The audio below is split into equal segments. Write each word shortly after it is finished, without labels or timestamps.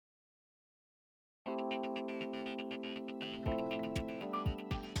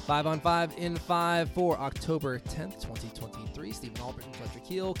5 on 5 in 5 for October 10th, 2023. Stephen Albert, Fletcher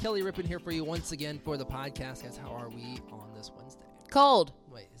Keel, Kelly Rippin here for you once again for the podcast. Guys, how are we on this Wednesday? Cold.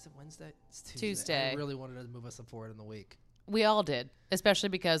 Wait, is it Wednesday? It's Tuesday. I really wanted to move us forward in the week. We all did, especially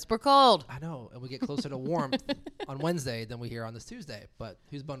because we're cold. I know, and we get closer to warmth on Wednesday than we hear on this Tuesday. But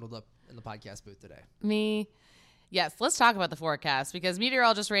who's bundled up in the podcast booth today? Me. Yes, let's talk about the forecast because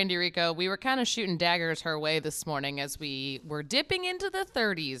meteorologist Randy Rico, we were kind of shooting daggers her way this morning as we were dipping into the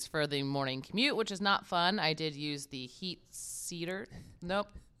 30s for the morning commute, which is not fun. I did use the seat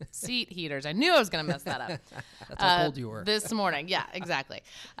heaters. I knew I was going to mess that up. That's how cold you were. This morning. Yeah, exactly.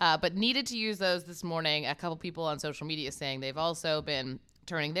 But needed to use those this morning. A couple people on social media saying they've also been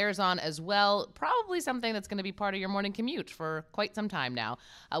turning theirs on as well. Probably something that's going to be part of your morning commute for quite some time now.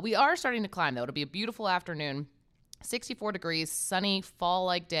 We are starting to climb, though. It'll be a beautiful afternoon. 64 degrees, sunny,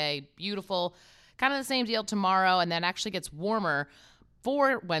 fall-like day, beautiful. Kind of the same deal tomorrow, and then actually gets warmer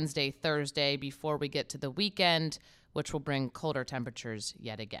for Wednesday, Thursday, before we get to the weekend, which will bring colder temperatures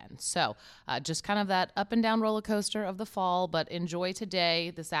yet again. So just kind of that up and down roller coaster of the fall, but enjoy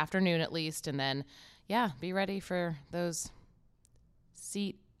today, this afternoon at least, and then, yeah, be ready for those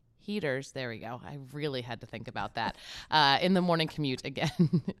seat heaters. There we go. I really had to think about that in the morning commute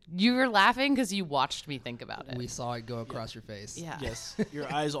again. You were laughing because you watched me think about it. We saw it go across your face. Yeah. Yes.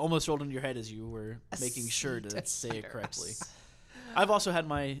 Your eyes almost rolled into your head as you were making sure to say it correctly. I've also had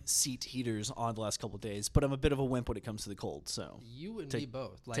my seat heaters on the last couple of days, but I'm a bit of a wimp when it comes to the cold. So You and me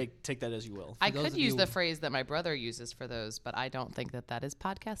both. Take that as you will. I could use the phrase that my brother uses for those, but I don't think that is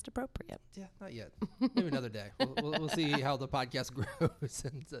podcast appropriate. Yeah, not yet. Maybe another day. We'll see how the podcast grows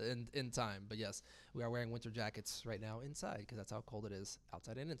in time. But yes, we are wearing winter jackets right now inside because that's how cold it is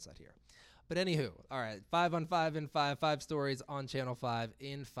outside and inside here. But anywho, all right, 5 on 5 in 5, 5 stories on Channel 5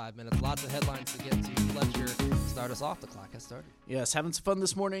 in 5 minutes. Lots of headlines to get to. Fletcher, start us off. The clock has started. Yes, having some fun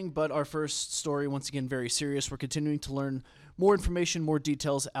this morning, but our first story, once again, very serious. We're continuing to learn more information, more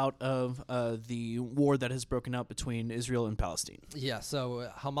details out of the war that has broken out between Israel and Palestine. Yeah, so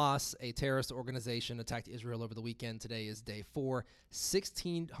Hamas, a terrorist organization, attacked Israel over the weekend. Today is day 4.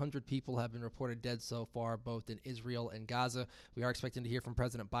 1,600 people have been reported dead so far, both in Israel and Gaza. We are expecting to hear from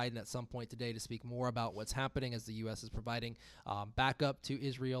President Biden at some point today to speak more about what's happening as the U.S. is providing backup to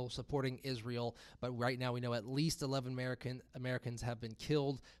Israel, supporting Israel. But right now we know at least 11 Americans have been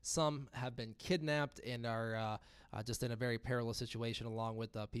killed. Some have been kidnapped and are just in a very perilous situation, along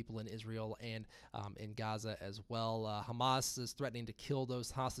with people in Israel and in Gaza as well. Hamas is threatening to kill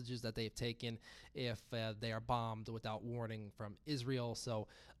those hostages that they've taken if they are bombed without warning from Israel. So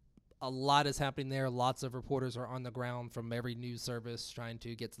a lot is happening there. Lots of reporters are on the ground from every news service trying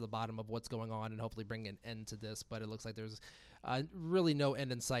to get to the bottom of what's going on and hopefully bring an end to this. But it looks like there's really no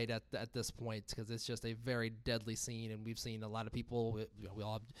end in sight at this point because it's just a very deadly scene. And we've seen a lot of people. We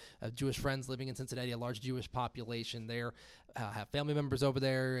all have Jewish friends living in Cincinnati, a large Jewish population there, have family members over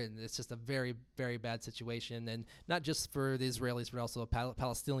there. And it's just a very, very bad situation. And not just for the Israelis, but also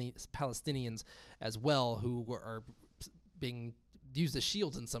Palestinians as well, who are being used as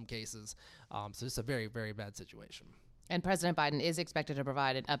shields in some cases. So it's a very, very bad situation. And President Biden is expected to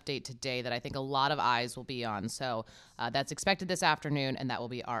provide an update today that I think a lot of eyes will be on. So that's expected this afternoon, and that will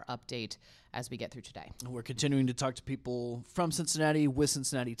be our update as we get through today. We're continuing to talk to people from Cincinnati with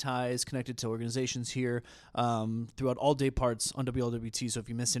Cincinnati ties connected to organizations here throughout all day parts on WLWT. So if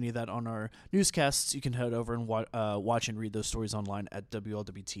you missed any of that on our newscasts, you can head over and watch and read those stories online at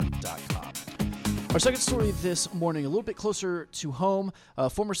WLWT.com. Our second story this morning, a little bit closer to home.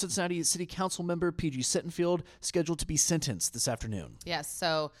 Former Cincinnati City Council member P.G. Sittenfeld scheduled to be sentenced this afternoon. Yes,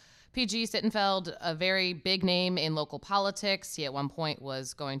 so P.G. Sittenfeld, a very big name in local politics. He at one point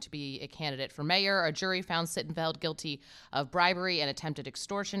was going to be a candidate for mayor. A jury found Sittenfeld guilty of bribery and attempted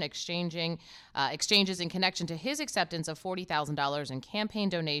extortion, exchanges in connection to his acceptance of $40,000 in campaign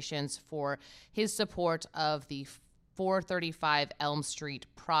donations for his support of the 435 Elm Street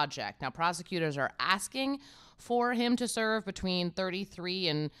project. Now, prosecutors are asking for him to serve between 33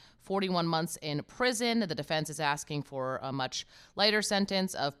 and 41 months in prison. The defense is asking for a much lighter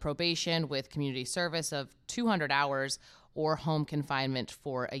sentence of probation with community service of 200 hours or home confinement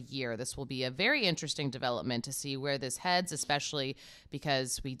for a year. This will be a very interesting development to see where this heads, especially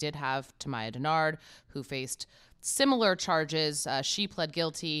because we did have Tamaya Denard, who faced similar charges. She pled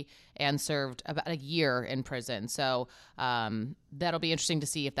guilty and served about a year in prison. So that'll be interesting to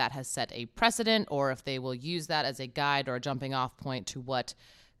see if that has set a precedent or if they will use that as a guide or a jumping off point to what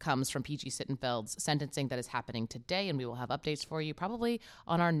comes from P.G. Sittenfeld's sentencing that is happening today. And we will have updates for you probably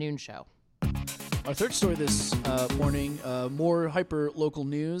on our noon show. Our third story this morning, more hyper-local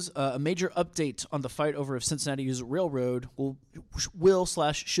news. A major update on the fight over if Cincinnati's railroad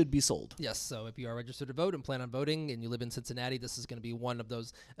will/should be sold. Yes, so if you are registered to vote and plan on voting and you live in Cincinnati, this is going to be one of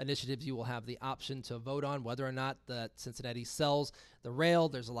those initiatives you will have the option to vote on whether or not that Cincinnati sells the rail.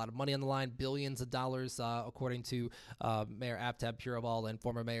 There's a lot of money on the line, billions of dollars, according to Mayor Aftab Puraval and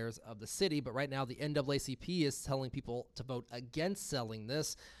former mayors of the city. But right now, the NAACP is telling people to vote against selling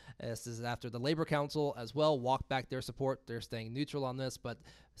this. This is after the Labor Council as well walked back their support. They're staying neutral on this, but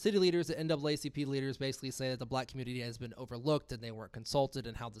city leaders, the NAACP leaders, basically say that the black community has been overlooked and they weren't consulted,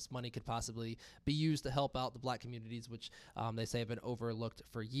 and how this money could possibly be used to help out the black communities, which they say have been overlooked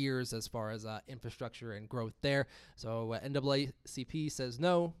for years as far as infrastructure and growth there. So NAACP says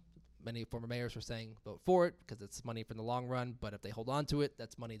no. Many former mayors were saying vote for it because it's money for the long run, but if they hold on to it,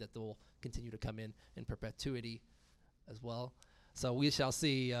 that's money that will continue to come in perpetuity as well. So we shall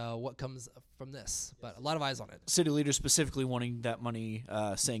see what comes from this, but a lot of eyes on it. City leaders specifically wanting that money,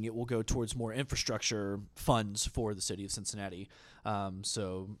 saying it will go towards more infrastructure funds for the city of Cincinnati.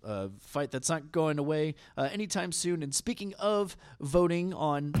 So a fight that's not going away anytime soon. And speaking of voting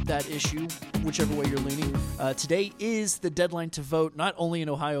on that issue, whichever way you're leaning, today is the deadline to vote, not only in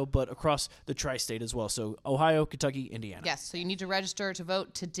Ohio, but across the tri-state as well. So Ohio, Kentucky, Indiana. Yes, so you need to register to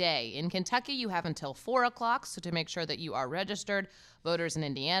vote today. In Kentucky, you have until 4 o'clock, so to make sure that you are registered. Voters in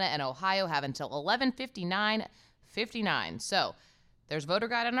Indiana and Ohio have until 11:59. So there's voter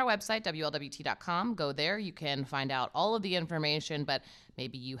guide on our website, WLWT.com. Go there. You can find out all of the information, but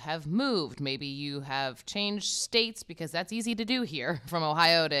maybe you have moved. Maybe you have changed states, because that's easy to do here, from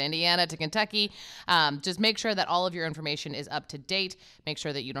Ohio to Indiana to Kentucky. Just make sure that all of your information is up to date. Make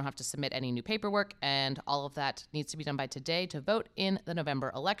sure that you don't have to submit any new paperwork, and all of that needs to be done by today to vote in the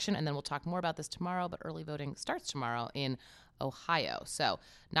November election. And then we'll talk more about this tomorrow, but early voting starts tomorrow in Ohio. So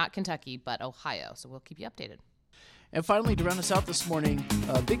not Kentucky, but Ohio. So we'll keep you updated. And finally, to round us out this morning,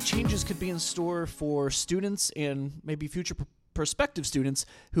 big changes could be in store for students and maybe future prospective students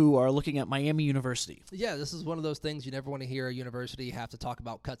who are looking at Miami University. Yeah, this is one of those things you never want to hear a university have to talk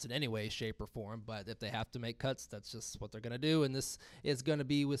about cuts in any way, shape, or form. But if they have to make cuts, that's just what they're going to do. And this is going to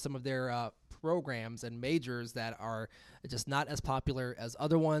be with some of their programs and majors that are just not as popular as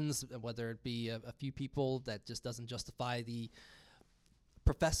other ones, whether it be a few people that just doesn't justify the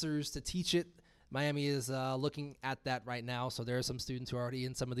professors to teach it. Miami is looking at that right now. So there are some students who are already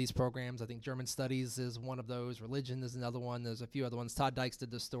in some of these programs. I think German studies is one of those. Religion is another one. There's a few other ones. Todd Dykes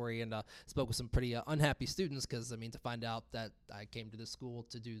did this story and spoke with some pretty unhappy students because, to find out that I came to this school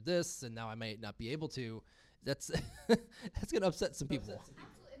to do this and now I may not be able to, that's that's going to upset some people.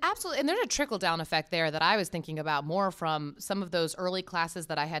 Absolutely. And there's a trickle-down effect there that I was thinking about more from some of those early classes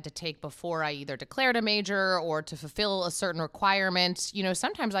that I had to take before I either declared a major or to fulfill a certain requirement.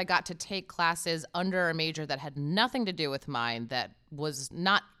 Sometimes I got to take classes under a major that had nothing to do with mine, that was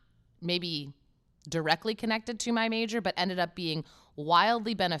not maybe directly connected to my major, but ended up being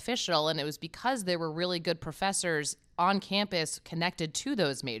wildly beneficial. And it was because there were really good professors on campus connected to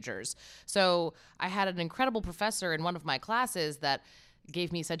those majors. So I had an incredible professor in one of my classes that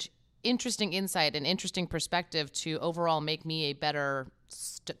gave me such interesting insight and interesting perspective to overall make me a better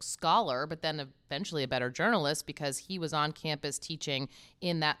scholar, but then eventually a better journalist, because he was on campus teaching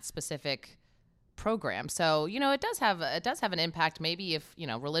in that specific program. So, it does have an impact. Maybe if,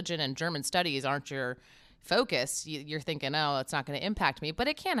 religion and German studies aren't your focus, you're thinking, oh, it's not going to impact me, but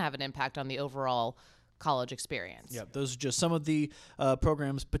it can have an impact on the overall college experience. Yeah, those are just some of the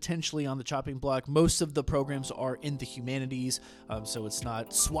programs potentially on the chopping block. Most of the programs are in the humanities, so it's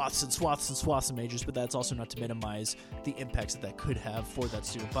not swaths and swaths and swaths of majors, but that's also not to minimize the impacts that could have for that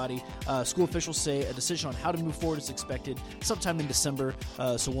student body. School officials say a decision on how to move forward is expected sometime in December,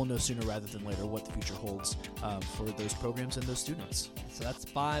 so we'll know sooner rather than later what the future holds for those programs and those students. So that's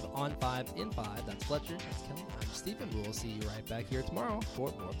 5 on 5 in 5. That's Fletcher. That's Kelly. I'm Stephen. We'll see you right back here tomorrow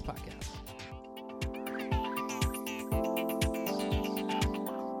for more of the podcast.